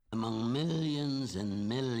among millions and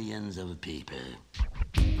millions of people.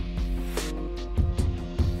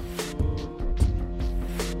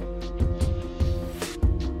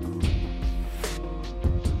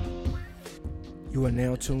 You are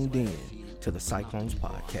now tuned in to the Cyclones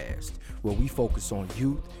Podcast, where we focus on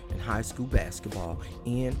youth and high school basketball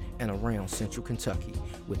in and around Central Kentucky,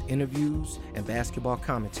 with interviews and basketball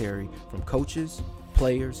commentary from coaches,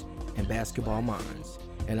 players, and basketball minds.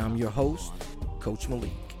 And I'm your host, Coach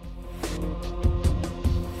Malik.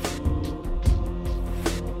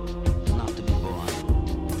 Not to be born.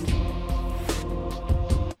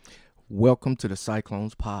 Welcome to the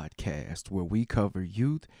Cyclones Podcast, where we cover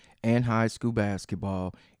youth and high school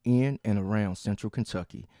basketball in and around Central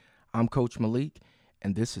Kentucky. I'm Coach Malik,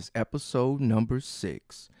 and this is episode number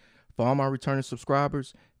 6. For all my returning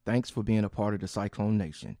subscribers, thanks for being a part of the Cyclone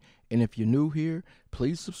Nation. And if you're new here,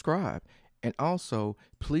 please subscribe. And also,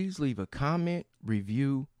 please leave a comment,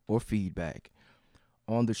 review, or feedback.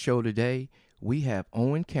 On the show today, we have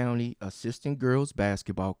Owen County Assistant Girls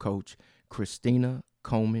Basketball Coach Christina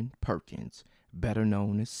Perkins, better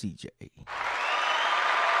known as CJ.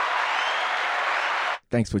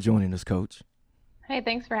 Thanks for joining us, Coach. Hey,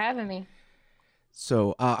 thanks for having me.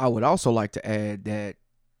 So I would also like to add that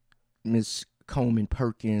Ms. Coleman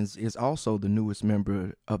Perkins is also the newest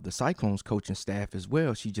member of the Cyclones coaching staff as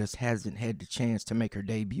well. She just hasn't had the chance to make her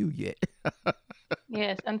debut yet.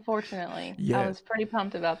 Yes, unfortunately. Yes. I was pretty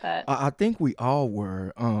pumped about that. I think we all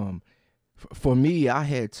were. For me, I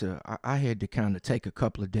had to kind of take a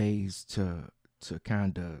couple of days to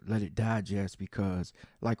kind of let it digest because,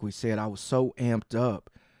 like we said, I was so amped up,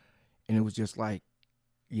 and it was just like,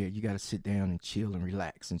 yeah, you got to sit down and chill and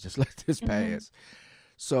relax and just let this pass.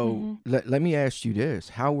 So let me ask you this.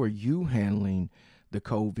 How are you handling the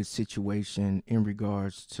COVID situation in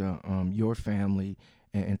regards to your family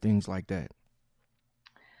and things like that?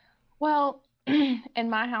 Well, in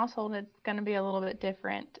my household, it's going to be a little bit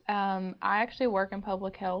different. I actually work in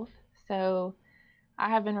public health, so I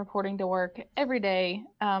have been reporting to work every day,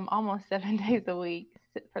 almost 7 days a week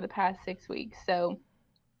for the past 6 weeks. So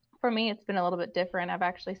for me, it's been a little bit different. I've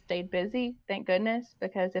actually stayed busy, thank goodness,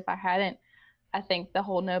 because if I hadn't, I think the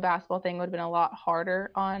whole no basketball thing would have been a lot harder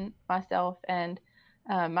on myself and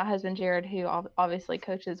my husband, Jared, who obviously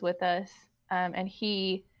coaches with us, and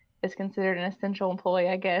he is considered an essential employee,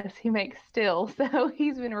 I guess. He makes still, so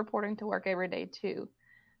he's been reporting to work every day too.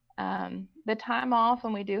 The time off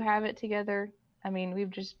when we do have it together, I mean,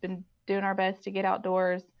 we've just been doing our best to get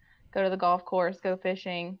outdoors, go to the golf course, go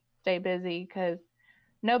fishing, stay busy, because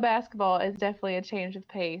no basketball is definitely a change of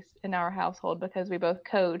pace in our household because we both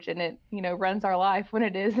coach and it, runs our life when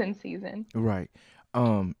it is in season. Right.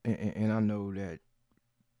 And I know that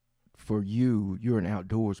for you, you're an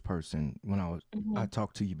outdoors person. When I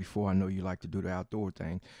talked to you before, I know you like to do the outdoor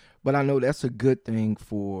thing, but I know that's a good thing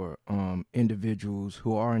for individuals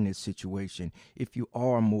who are in this situation. If you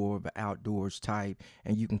are more of an outdoors type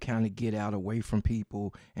and you can kind of get out away from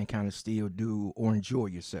people and kind of still do or enjoy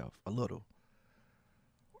yourself a little.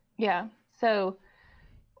 Yeah. So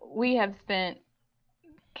we have spent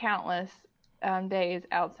countless days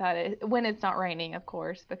outside when it's not raining, of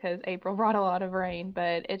course, because April brought a lot of rain,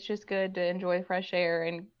 but it's just good to enjoy fresh air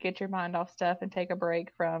and get your mind off stuff and take a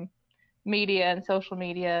break from media and social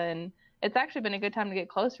media. And it's actually been a good time to get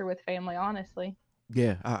closer with family, honestly.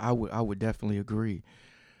 Yeah, I would definitely agree.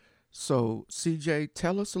 So CJ,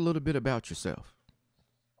 tell us a little bit about yourself.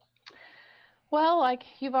 Well, like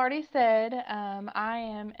you've already said, I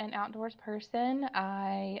am an outdoors person.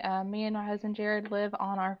 Me and my husband Jared live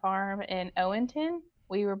on our farm in Owenton.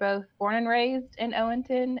 We were both born and raised in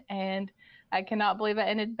Owenton, and I cannot believe I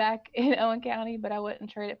ended back in Owen County, but I wouldn't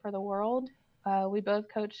trade it for the world. We both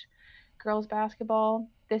coach girls basketball.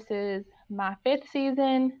 This is my 5th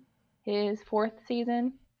season, his 4th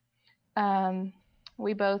season.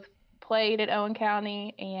 We both played at Owen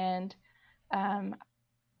County, and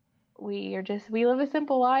we live a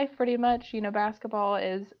simple life pretty much. Basketball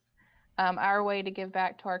is our way to give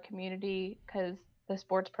back to our community because the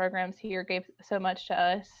sports programs here gave so much to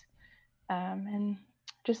us, and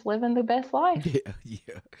just living the best life.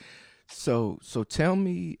 Yeah. So tell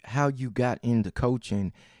me how you got into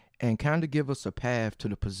coaching and kind of give us a path to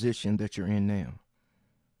the position that you're in now.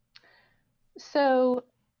 So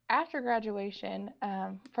after graduation,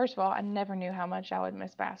 first of all, I never knew how much I would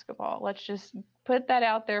miss basketball. Let's just put that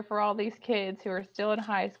out there for all these kids who are still in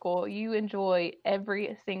high school. You enjoy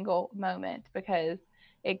every single moment because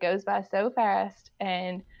it goes by so fast,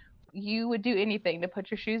 and you would do anything to put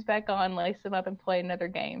your shoes back on, lace them up, and play another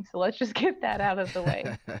game. So let's just get that out of the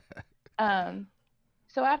way.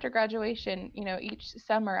 So after graduation, each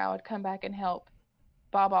summer I would come back and help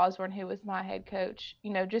Bob Osborne, who was my head coach,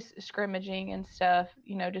 just scrimmaging and stuff,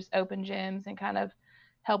 just open gyms and kind of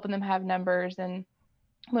helping them have numbers. And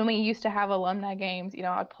when we used to have alumni games,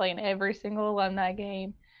 I'd play in every single alumni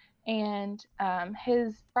game. And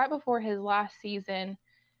right before his last season,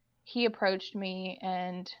 he approached me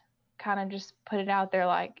and kind of just put it out there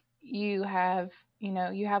like, you have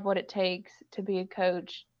what it takes to be a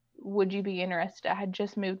coach. Would you be interested? I had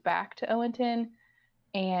just moved back to Owenton,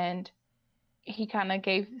 and he kind of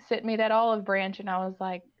sent me that olive branch, and I was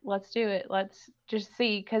like, let's do it. Let's just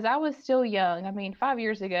see, because I was still young. I mean, 5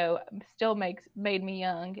 years ago still made me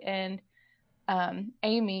young. And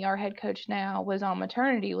Amy, our head coach now, was on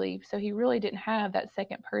maternity leave, so he really didn't have that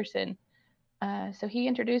second person. So he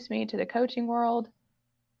introduced me to the coaching world,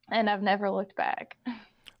 and I've never looked back.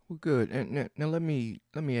 Well, good. And now let me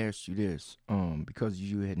ask you this, because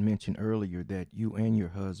you had mentioned earlier that you and your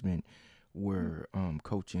husband were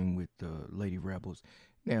coaching with the Lady Rebels.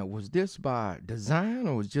 Now, was this by design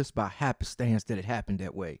or was it just by happenstance that it happened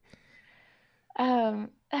that way? Um,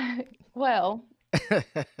 well,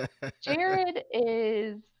 Jared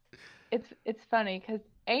is it's funny because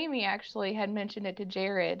Amy actually had mentioned it to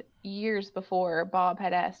Jared years before Bob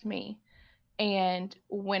had asked me. And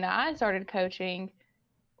when I started coaching,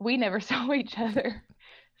 we never saw each other.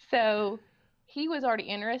 So he was already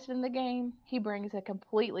interested in the game. He brings a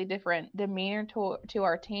completely different demeanor to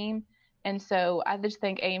our team. And so I just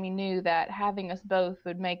think Amy knew that having us both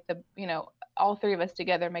would make all three of us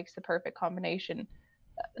together makes the perfect combination.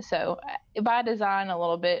 So by design, a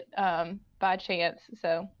little bit, by chance.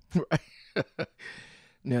 So Right.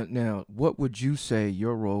 Now, what would you say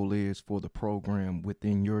your role is for the program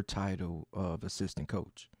within your title of assistant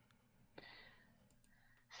coach?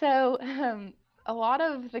 So, a lot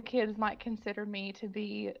of the kids might consider me to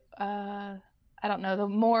be, I don't know,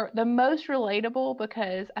 the most relatable,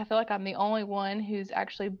 because I feel like I'm the only one who's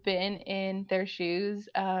actually been in their shoes,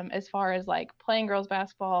 as far as like playing girls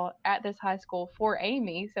basketball at this high school for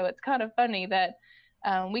Amy. So it's kind of funny that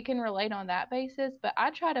we can relate on that basis, but I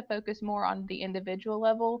try to focus more on the individual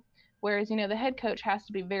level. Whereas, the head coach has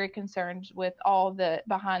to be very concerned with all the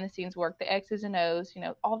behind the scenes work, the X's and O's,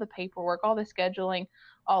 all the paperwork, all the scheduling,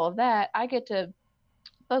 all of that. I get to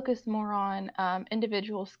focus more on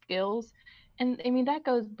individual skills. And I mean, that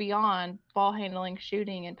goes beyond ball handling,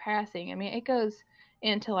 shooting, and passing. I mean, it goes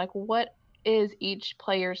into like what is each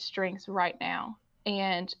player's strengths right now,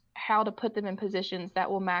 and how to put them in positions that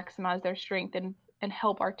will maximize their strength and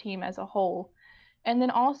help our team as a whole. And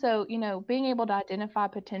then also, being able to identify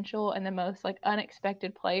potential in the most like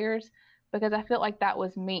unexpected players, because I feel like that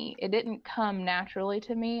was me. It didn't come naturally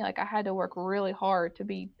to me. Like I had to work really hard to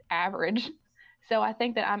be average. So I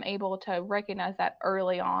think that I'm able to recognize that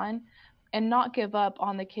early on and not give up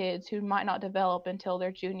on the kids who might not develop until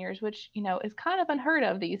they're juniors, which, is kind of unheard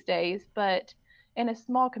of these days. But in a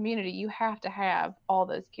small community, you have to have all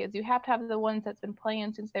those kids. You have to have the ones that's been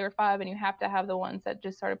playing since they were 5, and you have to have the ones that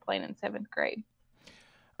just started playing in 7th grade.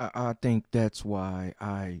 I think that's why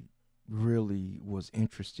I really was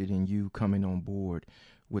interested in you coming on board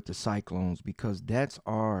with the Cyclones, because that's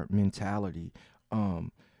our mentality.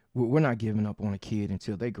 Um, we're not giving up on a kid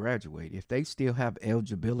until they graduate. If they still have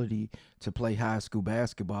eligibility to play high school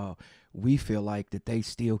basketball, we feel like that they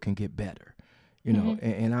still can get better. Mm-hmm.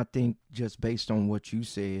 And I think just based on what you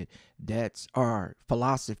said, that's our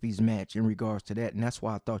philosophies match in regards to that. And that's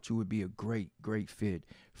why I thought you would be a great fit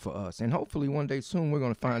for us. And hopefully one day soon we're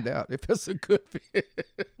going to find out if it's a good fit.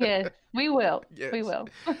 Yes, we will. Yes. We will.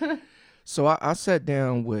 So I sat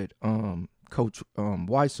down with Coach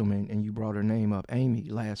Weisselman, and you brought her name up, Amy,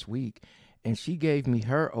 last week, and she gave me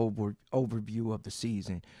her overview of the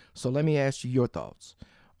season. So let me ask you your thoughts.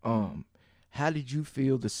 How did you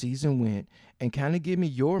feel the season went, and kind of give me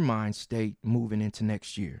your mind state moving into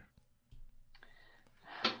next year?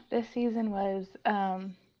 This season was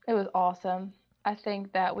it was awesome. I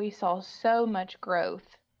think that we saw so much growth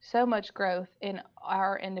in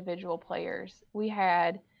our individual players. We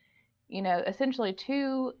had, essentially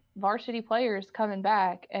two varsity players coming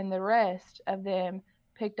back, and the rest of them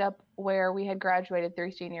picked up where we had graduated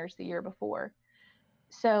 3 seniors the year before.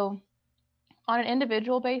 So, on an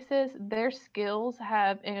individual basis, their skills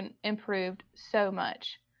have improved so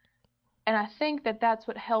much. And I think that that's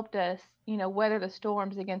what helped us, weather the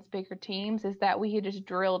storms against bigger teams, is that we had just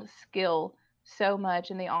drilled skill so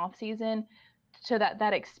much in the off season, so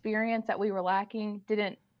that experience that we were lacking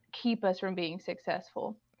didn't keep us from being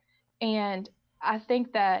successful. And I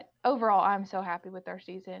think that overall, I'm so happy with our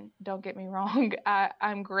season. Don't get me wrong.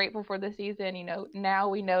 I'm grateful for the season. Now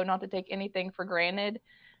we know not to take anything for granted.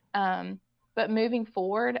 Um, But moving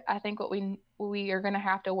forward, I think what we are going to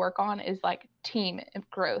have to work on is like team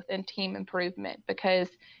growth and team improvement, because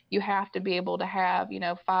you have to be able to have,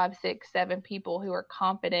 5, 6, 7 people who are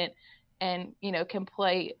competent and, can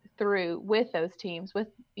play through with those teams, with,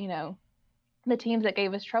 the teams that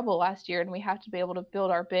gave us trouble last year. And we have to be able to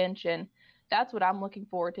build our bench. And that's what I'm looking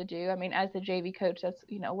forward to do. I mean, as the JV coach, that's,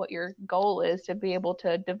 what your goal is, to be able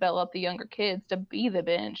to develop the younger kids to be the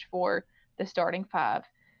bench for the starting five.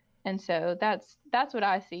 And so that's what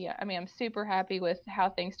I see. I mean, I'm super happy with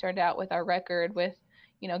how things turned out with our record, with,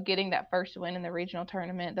 getting that first win in the regional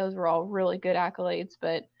tournament. Those were all really good accolades,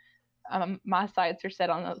 but my sights are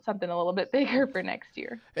set on something a little bit bigger for next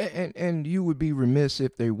year. And you would be remiss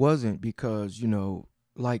if they wasn't, because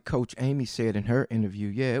like Coach Amy said in her interview,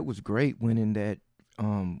 yeah, it was great winning that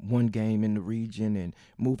one game in the region and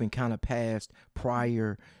moving kind of past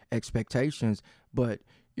prior expectations, but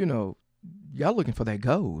y'all looking for that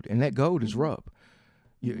gold, and that gold is rough.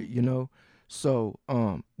 You know. So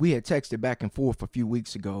we had texted back and forth a few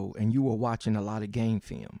weeks ago, and you were watching a lot of game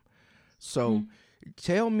film. So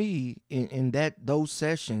tell me, in those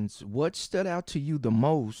sessions, what stood out to you the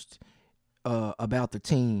most about the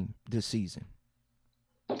team this season?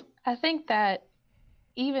 I think that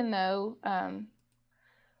even though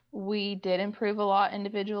we did improve a lot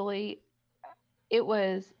individually,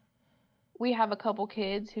 we have a couple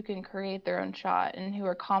kids who can create their own shot and who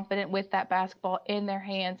are confident with that basketball in their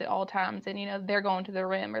hands at all times. And, they're going to the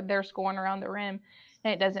rim or they're scoring around the rim,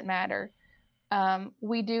 and it doesn't matter.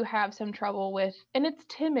 We do have some trouble with, and it's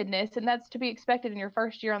timidness, and that's to be expected in your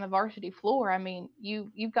first year on the varsity floor. I mean,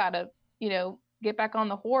 you've got to, get back on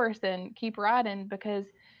the horse and keep riding, because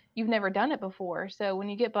you've never done it before. So when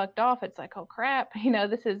you get bucked off, it's like, oh crap,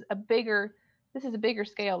 this is a bigger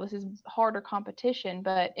scale. This is harder competition.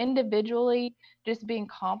 But individually, just being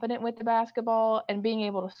confident with the basketball and being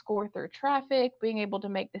able to score through traffic, being able to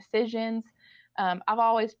make decisions. I've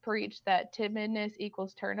always preached that timidness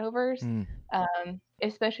equals turnovers,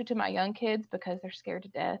 especially to my young kids, because they're scared to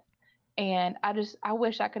death. And I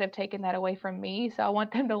wish I could have taken that away from me. So I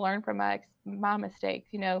want them to learn from my mistakes.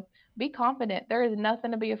 Be confident. There is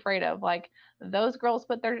nothing to be afraid of. Like, those girls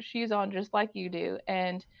put their shoes on just like you do,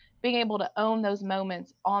 and being able to own those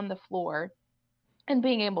moments on the floor and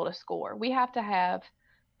being able to score. We have to have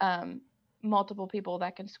multiple people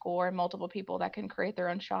that can score and multiple people that can create their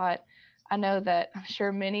own shot. I know that I'm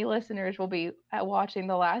sure many listeners will be watching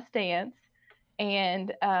The Last Dance,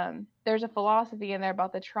 and there's a philosophy in there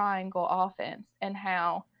about the triangle offense, and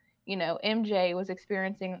how, MJ was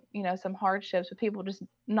experiencing, some hardships with people just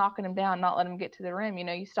knocking him down, not letting him get to the rim.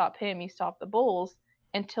 You stop him, you stop the Bulls,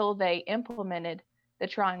 until they implemented the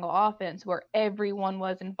triangle offense where everyone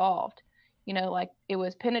was involved. Like, it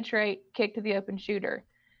was penetrate, kick to the open shooter.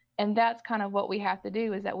 And that's kind of what we have to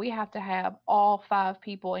do, is that we have to have all 5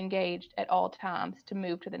 people engaged at all times to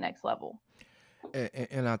move to the next level.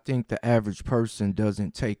 And I think the average person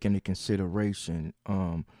doesn't take into consideration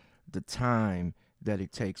the time that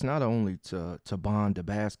it takes, not only to bond the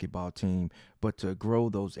basketball team, but to grow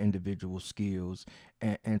those individual skills,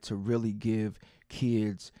 and to really give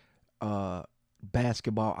kids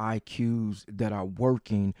basketball IQs that are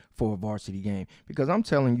working for a varsity game. Because I'm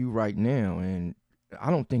telling you right now, and I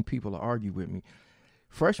don't think people will argue with me,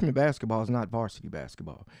 freshman basketball is not varsity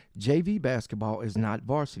basketball. JV basketball is not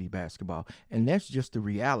varsity basketball. And that's just the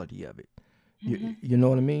reality of it. You know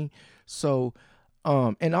what I mean? So,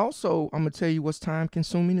 and also, I'm going to tell you what's time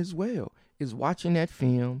consuming as well, is watching that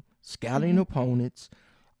film, scouting opponents.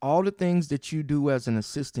 All the things that you do as an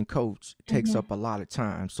assistant coach takes up a lot of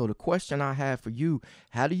time. So the question I have for you,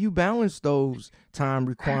 how do you balance those time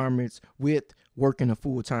requirements with working a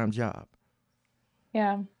full-time job?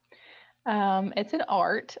 Yeah. It's an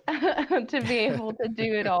art to be able to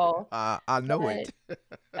do it all. I know it.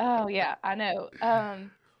 Oh yeah, I know.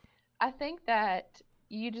 I think that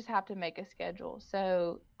you just have to make a schedule.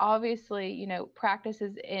 So obviously, practice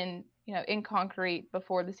is in concrete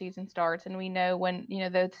before the season starts, and we know when,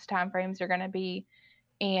 those time frames are going to be.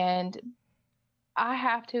 And I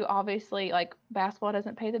have to, obviously, like, basketball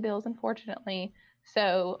doesn't pay the bills, unfortunately.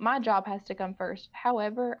 So my job has to come first.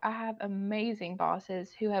 However, I have amazing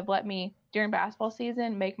bosses who have let me, during basketball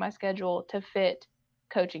season, make my schedule to fit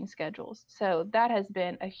coaching schedules. So that has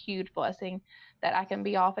been a huge blessing, that I can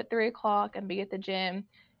be off at 3 o'clock and be at the gym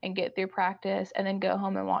and get through practice and then go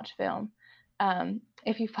home and watch film.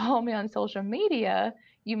 If you follow me on social media,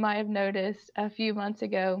 you might have noticed a few months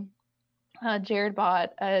ago, Jared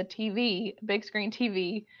bought a TV, big screen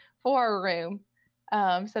TV, for our room,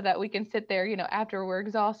 so that we can sit there, after we're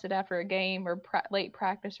exhausted after a game or late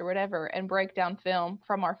practice or whatever, and break down film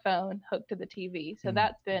from our phone hooked to the TV. So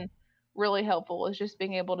that's been really helpful is just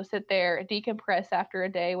being able to sit there and decompress after a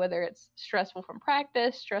day, whether it's stressful from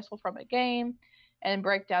practice, stressful from a game, and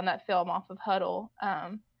break down that film off of huddle.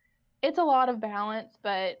 It's a lot of balance,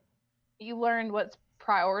 but you learn what's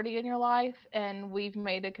priority in your life, and we've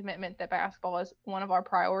made a commitment that basketball is one of our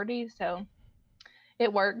priorities, so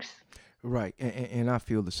it works. Right, and I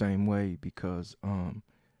feel the same way because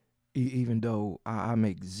even though I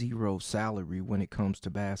make zero salary when it comes to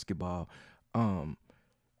basketball, um,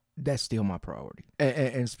 that's still my priority.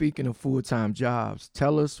 And speaking of full time jobs,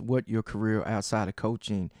 tell us what your career outside of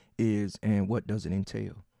coaching is and what does it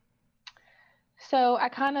entail. So I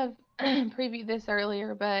kind of previewed this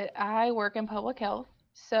earlier, but I work in public health.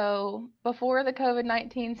 So before the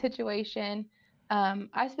COVID-19 situation,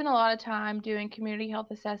 I spent a lot of time doing community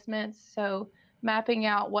health assessments. So mapping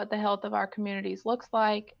out what the health of our communities looks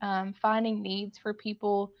like, finding needs for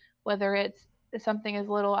people, whether it's something as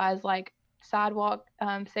little as like sidewalk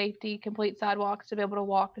safety, complete sidewalks to be able to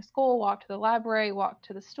walk to school, walk to the library, walk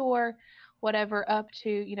to the store, whatever, up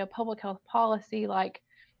to, public health policy like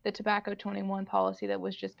the tobacco 21 policy that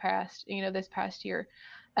was just passed, this past year.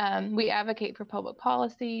 We advocate for public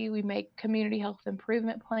policy. We make community health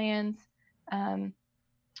improvement plans. Um,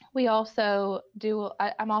 we also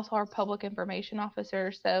I'm also our public information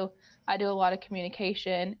officer. So I do a lot of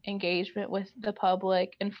communication, engagement with the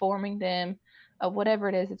public, informing them of whatever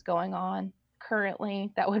it is that's going on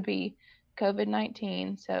currently. That would be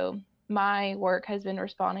COVID-19. So my work has been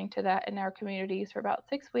responding to that in our communities for about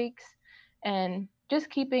 6 weeks and just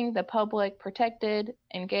keeping the public protected,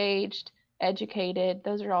 engaged, educated.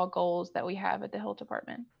 Those are all goals that we have at the health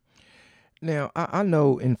department. Now, I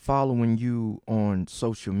know in following you on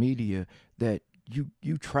social media that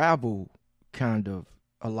you travel kind of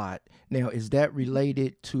a lot. Now, is that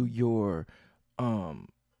related to your um,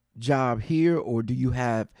 job here, or do you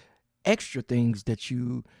have extra things that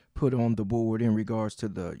you put on the board in regards to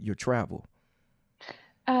the your travel?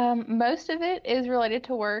 Most of it is related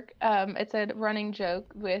to work. It's a running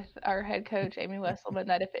joke with our head coach, Amy Wesselman,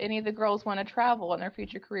 that if any of the girls want to travel in their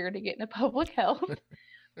future career to get into public health,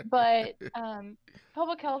 but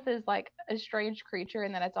public health is like a strange creature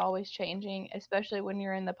in that it's always changing, especially when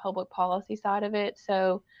you're in the public policy side of it.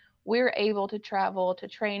 So we're able to travel to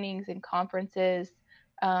trainings and conferences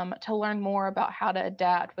to learn more about how to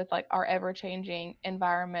adapt with like our ever changing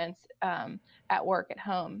environments at work, at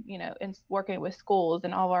home, and working with schools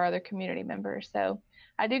and all of our other community members. So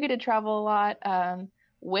I do get to travel a lot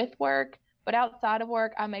with work, but outside of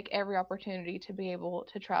work, I make every opportunity to be able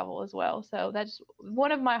to travel as well. So that's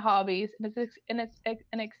one of my hobbies, and it's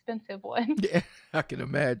an expensive one. Yeah, I can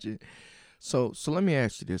imagine. So let me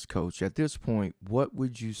ask you this, Coach. At this point, what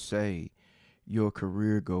would you say your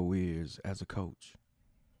career goal is as a coach?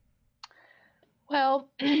 Well,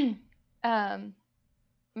 um,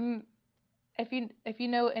 mm, if you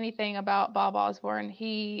know anything about Bob Osborne,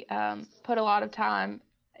 he put a lot of time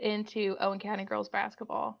into Owen County girls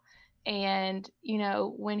basketball, and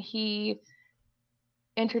when he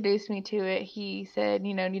introduced me to it, he said,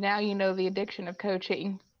 now you know the addiction of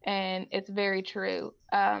coaching, and it's very true.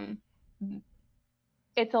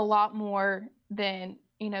 It's a lot more than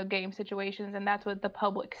game situations, and that's what the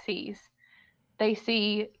public sees. They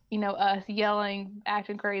see, us yelling,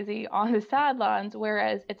 acting crazy on the sidelines,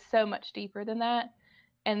 whereas it's so much deeper than that.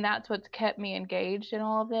 And that's what's kept me engaged in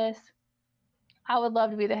all of this. I would love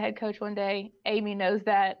to be the head coach one day. Amy knows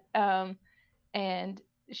that. And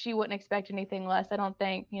she wouldn't expect anything less. I don't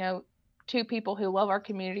think, two people who love our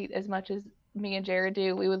community as much as me and Jared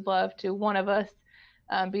do, we would love to, one of us,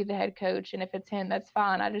 be the head coach. And if it's him, that's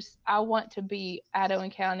fine. I want to be at Owen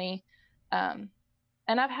County. Um,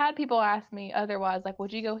 and I've had people ask me otherwise, like,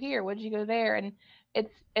 would you go here? Would you go there? And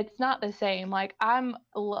it's not the same. Like, I'm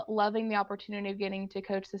loving the opportunity of getting to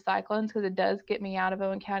coach the Cyclones because it does get me out of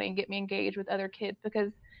Owen County and get me engaged with other kids,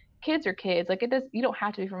 because kids are kids. Like, you don't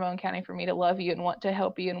have to be from Owen County for me to love you and want to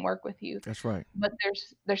help you and work with you. That's right. But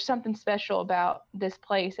there's something special about this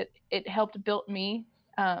place. It helped build me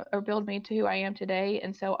or build me to who I am today.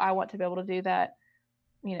 And so I want to be able to do that,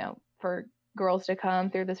 for girls to come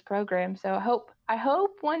through this program. So I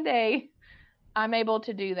hope one day I'm able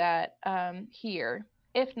to do that here.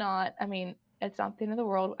 If not, I mean, it's not the end of the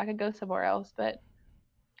world. I could go somewhere else, but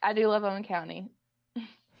I do love Owen County.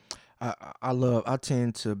 I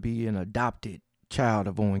tend to be an adopted child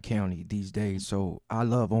of Owen County these days, so I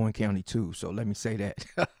love Owen County too. So let me say that.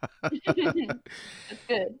 That's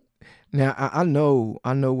good. Now I know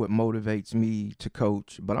what motivates me to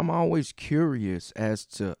coach, but I'm always curious as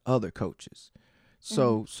to other coaches.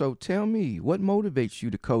 hmm So tell me, what motivates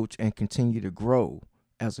you to coach and continue to grow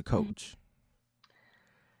as a hmm coach?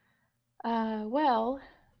 Well,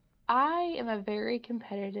 I am a very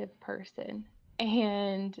competitive person,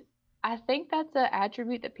 and I think that's an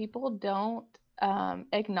attribute that people don't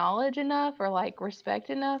acknowledge enough or like respect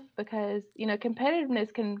enough because,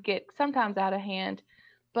 competitiveness can get sometimes out of hand,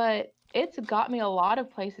 but it's got me a lot of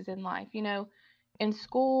places in life, in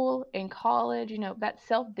school, in college, that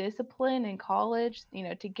self-discipline in college,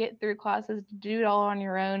 to get through classes, to do it all on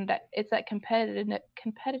your own, that it's that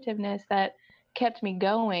competitiveness that kept me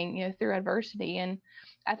going, through adversity. And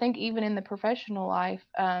I think even in the professional life,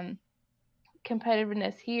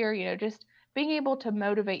 competitiveness here, just being able to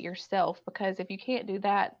motivate yourself because if you can't do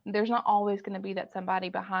that, there's not always going to be that somebody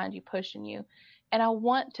behind you pushing you. And I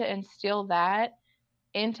want to instill that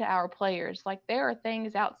into our players. Like there are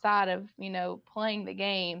things outside of, playing the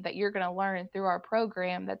game that you're going to learn through our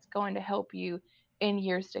program that's going to help you in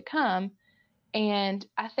years to come. And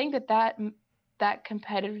I think that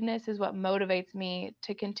competitiveness is what motivates me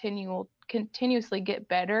to continuously get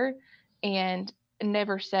better and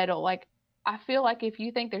never settle. Like I feel like if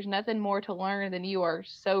you think there's nothing more to learn, then you are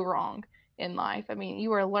so wrong in life. I mean,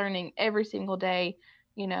 you are learning every single day,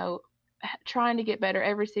 you know, trying to get better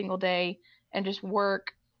every single day and just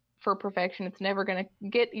work for perfection. You're never going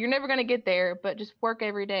to get there, but just work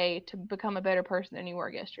every day to become a better person than you were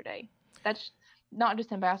yesterday. That's not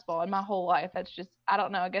just in basketball, in my whole life. That's just, I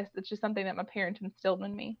don't know, I guess it's just something that my parents instilled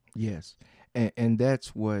in me. Yes, and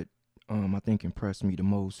that's what I think impressed me the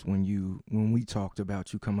most when we talked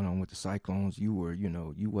about you coming on with the Cyclones. You were,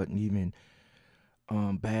 you wasn't even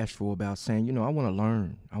bashful about saying, I want to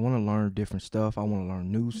learn. I want to learn different stuff. I want to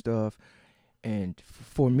learn new stuff. And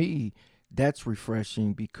for me, that's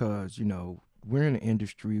refreshing because, we're in an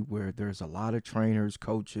industry where there's a lot of trainers,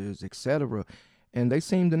 coaches, etc., and they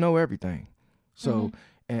seem to know everything. Mm-hmm. So,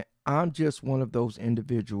 and I'm just one of those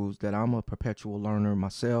individuals that I'm a perpetual learner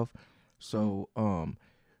myself. So,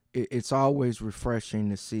 it's always refreshing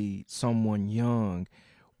to see someone young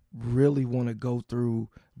really want to go through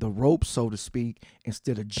the ropes, so to speak,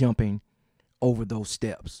 instead of jumping over those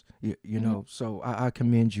steps. Mm-hmm. So I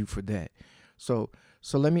commend you for that. So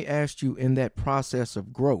let me ask you, in that process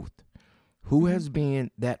of growth, who Mm-hmm. has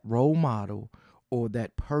been that role model or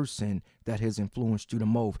that person that has influenced you the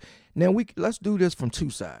most? Now let's do this from two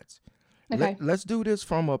sides. Okay. Let's do this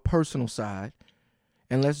from a personal side,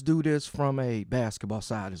 and let's do this from a basketball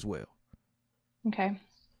side as well. Okay.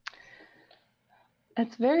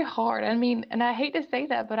 It's very hard. I mean, and I hate to say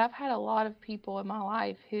that, but I've had a lot of people in my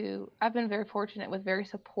life who I've been very fortunate with,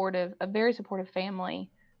 a very supportive family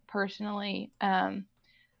personally.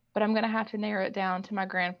 But I'm going to have to narrow it down to my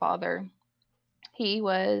grandfather. He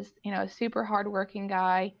was, a super hardworking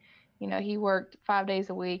guy. He worked 5 days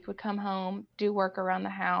a week, would come home, do work around the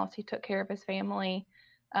house. He took care of his family.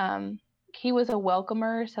 Um, he was a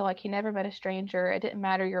welcomer, so like he never met a stranger. It didn't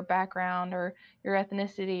matter your background or your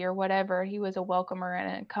ethnicity or whatever. He was a welcomer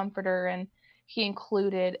and a comforter, and he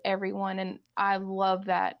included everyone. And I love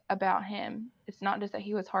that about him. It's not just that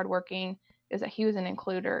he was hardworking, is that he was an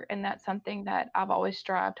includer, and that's something that I've always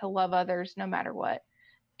strived to love others no matter what.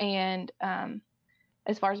 And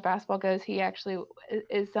as far as basketball goes, he actually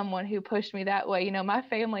is someone who pushed me that way. My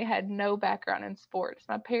family had no background in sports.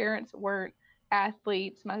 My parents weren't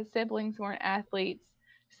athletes. My siblings weren't athletes.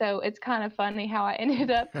 So it's kind of funny how I ended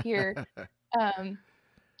up here. Um,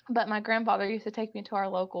 but my grandfather used to take me to our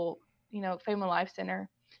local, Family Life Center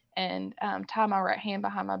and tie my right hand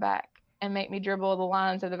behind my back and make me dribble the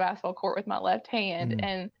lines of the basketball court with my left hand.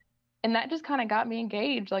 Mm, And that just kind of got me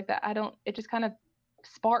engaged like that. It just kind of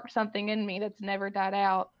sparked something in me that's never died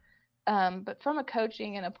out. But from a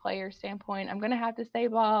coaching and a player standpoint, I'm going to have to say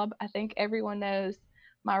Bob. I think everyone knows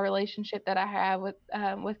my relationship that I have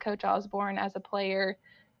with Coach Osborne as a player.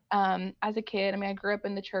 As a kid, I mean, I grew up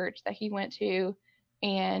in the church that he went to,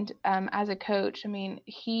 and as a coach, I mean,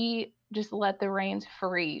 he just let the reins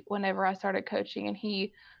free whenever I started coaching, and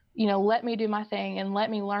he, let me do my thing and let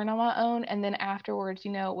me learn on my own, and then afterwards,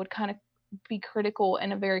 would kind of be critical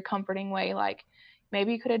in a very comforting way, like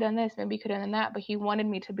maybe you could have done this, maybe you could have done that, but he wanted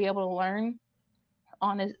me to be able to learn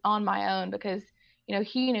on my own because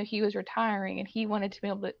he knew he was retiring and he wanted to be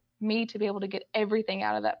able to me to be able to get everything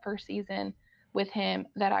out of that first season with him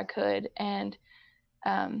that I could. And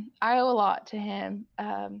I owe a lot to him.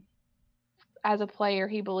 As a player,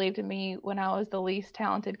 he believed in me when I was the least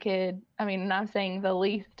talented kid. I mean, and I'm saying the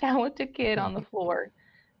least talented kid on the floor.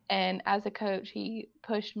 And as a coach, he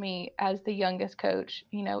pushed me as the youngest coach,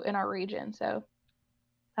 in our region. So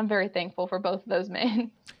I'm very thankful for both of those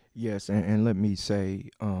men. yes, and let me say,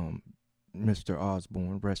 Mr.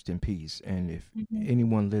 Osborne, rest in peace. And if Mm-hmm.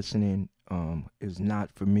 anyone listening is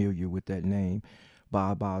not familiar with that name,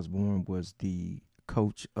 Bob Osborne was the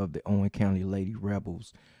coach of the Owen County Lady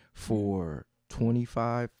Rebels for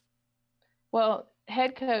 25, Well,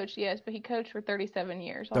 head coach, yes, but he coached for 37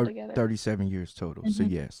 years altogether. 37 years total. So Hmm.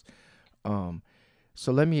 yes. Um,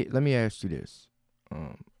 so let me ask you this.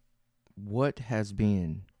 Um, what has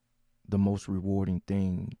been the most rewarding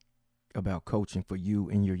thing about coaching for you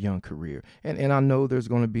in your young career? And I know there's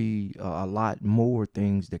going to be a lot more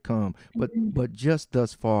things that come, but just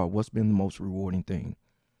thus far, what's been the most rewarding thing?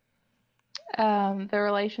 The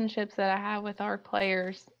relationships that I have with our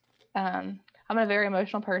players. I'm a very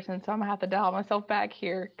emotional person, so I'm gonna have to dial myself back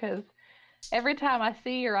here because every time I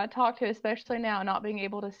see or I talk to, especially now, not being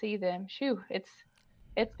able to see them, shoo,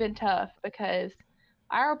 it's been tough because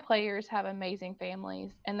our players have amazing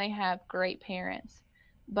families and they have great parents,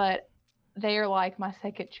 but they are like my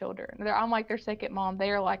second children. I'm like their second mom.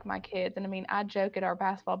 They are like my kids. And I mean, I joke at our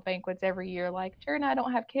basketball banquets every year, like, Jared and I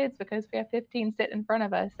don't have kids because we have 15 sitting in front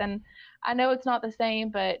of us. And I know it's not the same,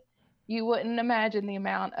 but you wouldn't imagine the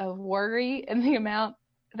amount of worry and the amount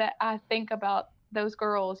that I think about those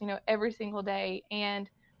girls, every single day. And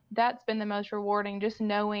that's been the most rewarding, just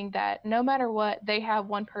knowing that no matter what, they have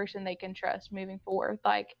one person they can trust moving forward.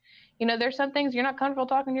 Like, there's some things you're not comfortable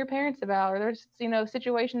talking to your parents about, or there's,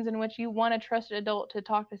 situations in which you want a trusted adult to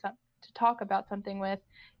talk about something with.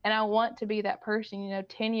 And I want to be that person,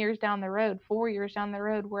 10 years down the road, 4 years down the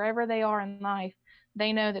road, wherever they are in life,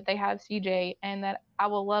 they know that they have CJ and that I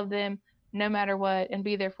will love them no matter what and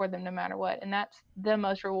be there for them no matter what. And that's the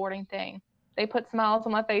most rewarding thing. They put smiles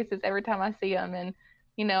on my faces every time I see them. And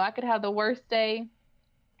I could have the worst day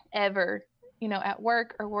ever, at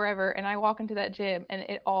work or wherever, and I walk into that gym and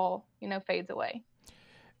it all, fades away.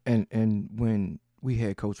 And when we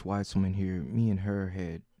had Coach Weissman here, me and her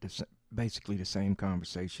had basically the same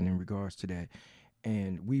conversation in regards to that,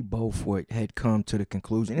 and we both had come to the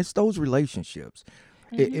conclusion it's those relationships.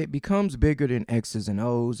 It, Hmm. it becomes bigger than X's and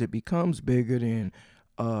O's. It becomes bigger than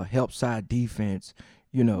help side defense.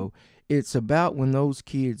 You know, it's about when those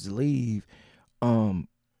kids leave. Um,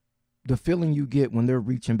 the feeling you get when they're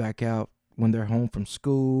reaching back out when they're home from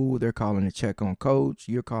school, they're calling to check on coach,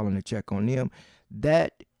 you're calling to check on them.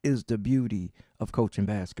 That is the beauty of coaching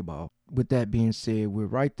basketball. With that being said, we're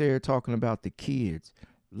right there talking about the kids.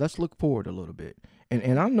 Let's look forward a little bit.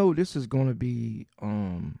 And I know this is going to be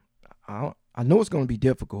I know it's going to be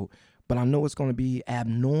difficult, but I know it's going to be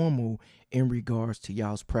abnormal in regards to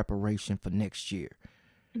y'all's preparation for next year.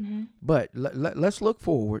 Hmm. But let's look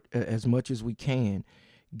forward as much as we can.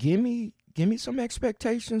 Give me some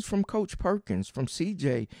expectations from Coach Perkins, from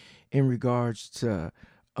CJ, in regards to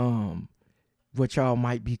um, what y'all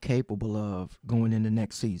might be capable of going into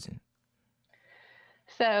next season.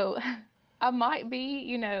 So I might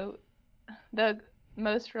be, the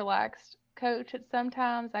most relaxed coach at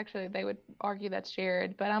sometimes. Actually, they would argue that's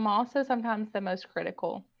Jared, but I'm also sometimes the most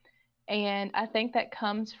critical. And I think that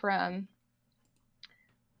comes from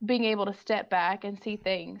being able to step back and see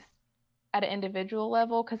things at an individual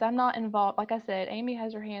level because I'm not involved. Like I said, Amy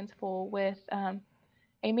has her hands full with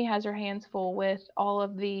all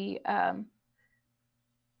of the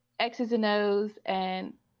X's and O's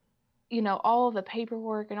and all of the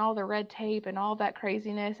paperwork and all the red tape and all that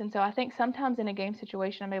craziness. And so I think sometimes in a game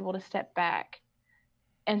situation, I'm able to step back.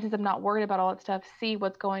 And since I'm not worried about all that stuff, see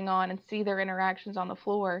what's going on and see their interactions on the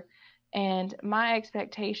floor. And my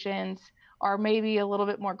expectations are maybe a little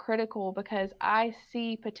bit more critical because I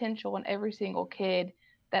see potential in every single kid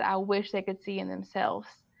that I wish they could see in themselves.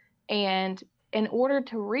 And in order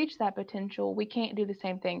to reach that potential, we can't do the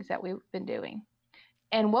same things that we've been doing.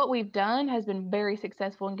 And what we've done has been very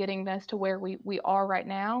successful in getting us to where we are right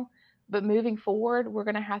now. But moving forward, we're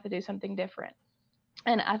going to have to do something different.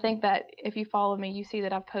 And I think that if you follow me, you see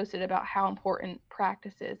that I've posted about how important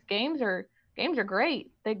practice is. Games are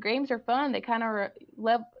great. The games are fun. They kind of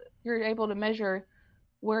you're able to measure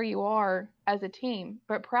where you are as a team.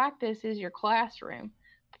 But practice is your classroom.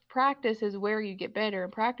 Practice is where you get better,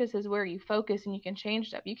 and practice is where you focus and you can change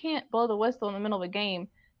stuff. You can't blow the whistle in the middle of a game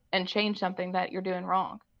and change something that you're doing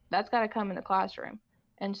wrong. That's got to come in the classroom.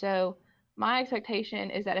 And so my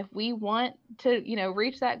expectation is that if we want to,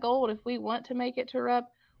 reach that goal, and if we want to make it to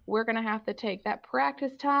Rupp, we're going to have to take that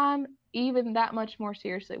practice time even that much more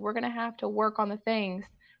seriously. We're going to have to work on the things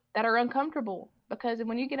that are uncomfortable because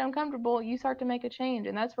when you get uncomfortable, you start to make a change,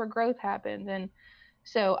 and that's where growth happens. And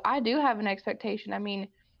so I do have an expectation. I mean,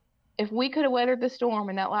 if we could have weathered the storm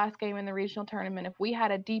in that last game in the regional tournament, if we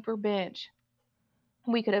had a deeper bench,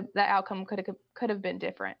 we could have that outcome could have been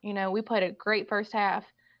different. We played a great first half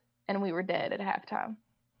and we were dead at halftime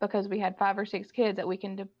because we had 5 or 6 kids that we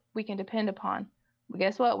can depend upon. But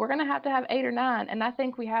guess what? We're going to have 8 or 9, and I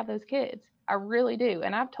think we have those kids. I really do,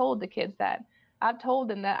 and I've told the kids that. I've told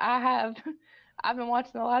them that I've been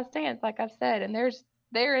watching The Last Dance, like I've said, and there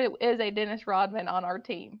is a Dennis Rodman on our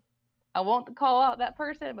team. I won't call out that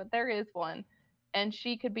person, but there is one, and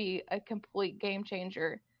she could be a complete game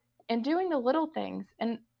changer. And doing the little things,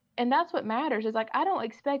 and that's what matters. Is like I don't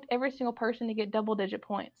expect every single person to get double digit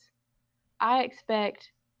points. I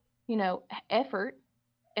expect, effort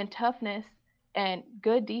and toughness and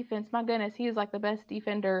good defense. My goodness, he is like the best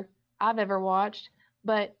defender I've ever watched.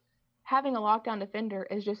 But having a lockdown defender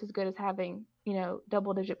is just as good as having,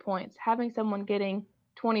 double digit points. Having someone getting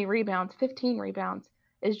 20 rebounds, 15 rebounds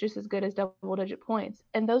is just as good as double digit points.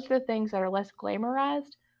 And those are the things that are less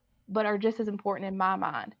glamorized, but are just as important in my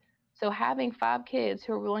mind. So having 5 kids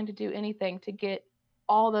who are willing to do anything to get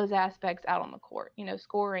all those aspects out on the court,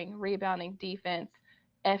 scoring, rebounding, defense,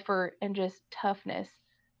 effort, and just toughness.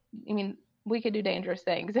 I mean, we could do dangerous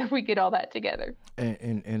things if we get all that together.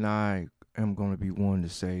 And I am going to be one to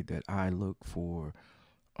say that I look for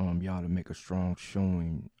y'all to make a strong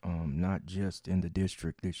showing, not just in the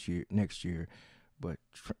district this year, next year, but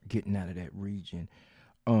getting out of that region.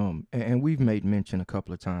 And we've made mention a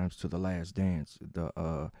couple of times to The Last Dance,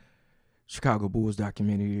 the Chicago Bulls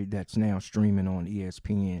documentary that's now streaming on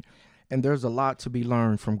ESPN. And there's a lot to be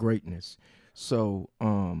learned from greatness. So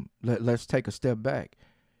let's take a step back.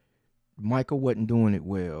 Michael wasn't doing it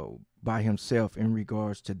well by himself in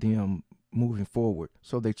regards to them moving forward.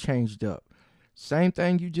 So they changed up. Same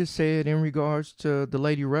thing you just said in regards to the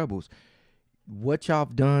Lady Rebels. What y'all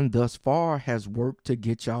have done thus far has worked to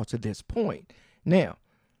get y'all to this point. Now,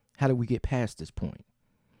 how do we get past this point?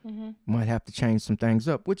 Mm-hmm. Might have to change some things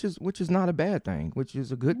up, which is not a bad thing, which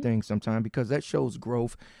is a good thing sometimes, because that shows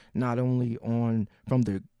growth not only on from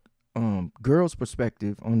the girls'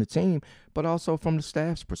 perspective on the team, but also from the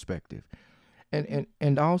staff's perspective.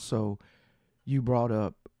 And also, you brought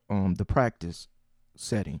up the practice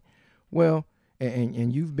setting. Well,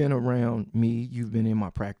 and you've been around me, you've been in my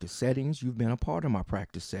practice settings, you've been a part of my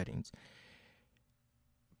practice settings.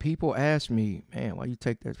 People ask me, man, why you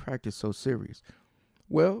take that practice so serious?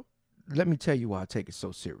 Well, let me tell you why I take it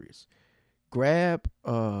so serious. Grab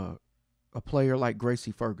a player like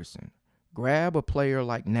Gracie Ferguson. Grab a player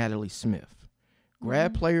like Natalie Smith.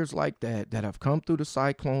 Grab players like that have come through the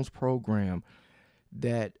Cyclones program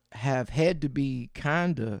that have had to be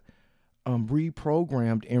kind of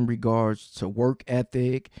reprogrammed in regards to work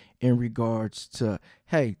ethic, in regards to,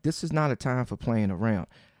 hey, this is not a time for playing around.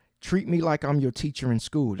 Treat me like I'm your teacher in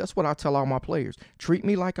school. That's what I tell all my players. Treat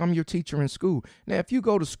me like I'm your teacher in school. Now, if you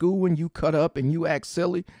go to school and you cut up and you act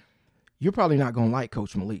silly, you're probably not going to like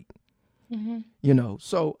Coach Malik. Mm-hmm.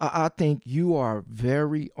 So I think you are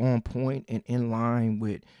very on point and in line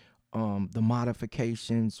with the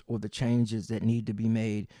modifications or the changes that need to be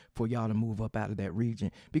made for y'all to move up out of that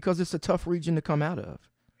region, because it's a tough region to come out of.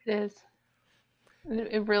 It is.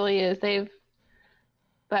 It really is.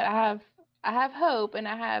 But I have hope and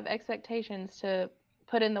I have expectations to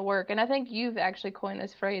put in the work. And I think you've actually coined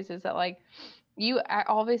this phrase, is that like you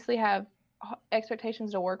obviously have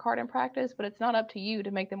expectations to work hard in practice, but it's not up to you to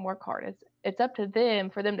make them work hard. It's up to them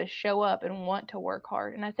for them to show up and want to work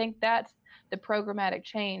hard. And I think that's the programmatic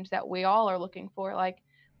change that we all are looking for. Like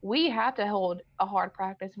we have to hold a hard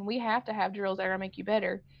practice and we have to have drills that are going to make you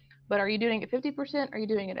better. But are you doing it 50%? Or are you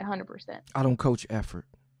doing it 100%? I don't coach effort.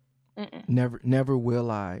 Never will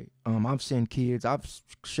I. I've sent kids. I've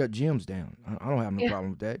shut gyms down. I don't have no problem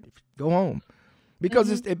with that. Go home, because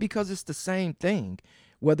it's the same thing.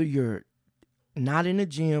 Whether you're not in the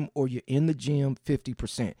gym or you're in the gym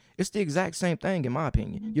 50%, it's the exact same thing in my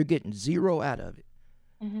opinion. You're getting zero out of it.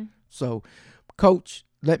 So, Coach,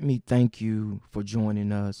 let me thank you for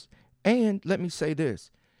joining us, and let me say this: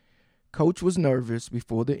 Coach was nervous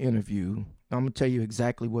before the interview. I'm going to tell you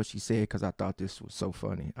exactly what she said, because I thought this was so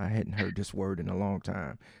funny. I hadn't heard this word in a long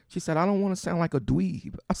time. She said, I don't want to sound like a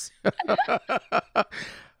dweeb. I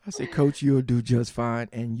said, Coach, you'll do just fine,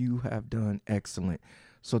 and you have done excellent.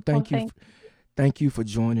 So thank you for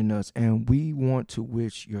joining us, and we want to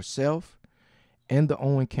wish yourself and the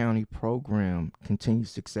Owen County program continued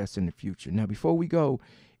success in the future. Now, before we go,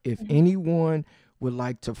 if anyone would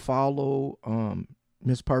like to follow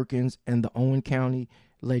Ms. Perkins and the Owen County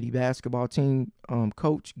Lady basketball team,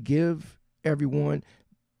 Coach, give everyone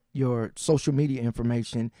your social media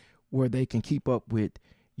information where they can keep up with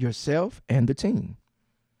yourself and the team.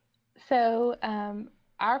 So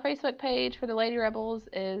our Facebook page for the Lady Rebels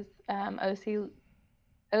is OC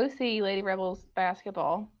Lady Rebels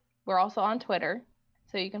Basketball. We're also on Twitter,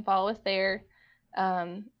 so you can follow us there.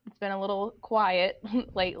 It's been a little quiet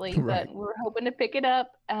lately, Right. but we're hoping to pick it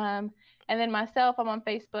up. And then myself, I'm on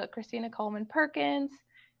Facebook, Christina Coleman Perkins.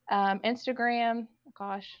 Instagram,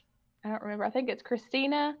 gosh, I don't remember. I think it's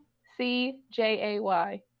Christina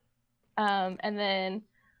CJAY. And then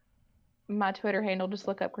my Twitter handle, just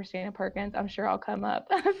look up Christina Perkins. I'm sure I'll come up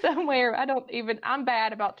somewhere. I'm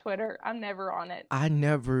bad about Twitter. I'm never on it. I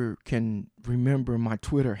never can remember my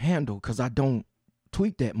Twitter handle because I don't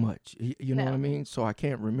tweet that much. You know what I mean? So I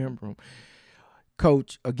can't remember them.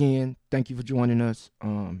 Coach, again, thank you for joining us.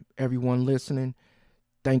 Everyone listening,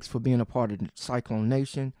 thanks for being a part of the Cyclone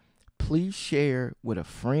Nation. Please share with a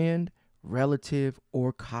friend, relative,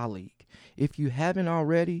 or colleague. If you haven't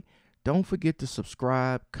already, don't forget to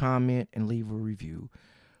subscribe, comment, and leave a review.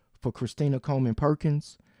 For Christina Coleman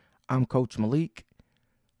Perkins, I'm Coach Malik,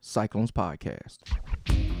 Cyclones Podcast.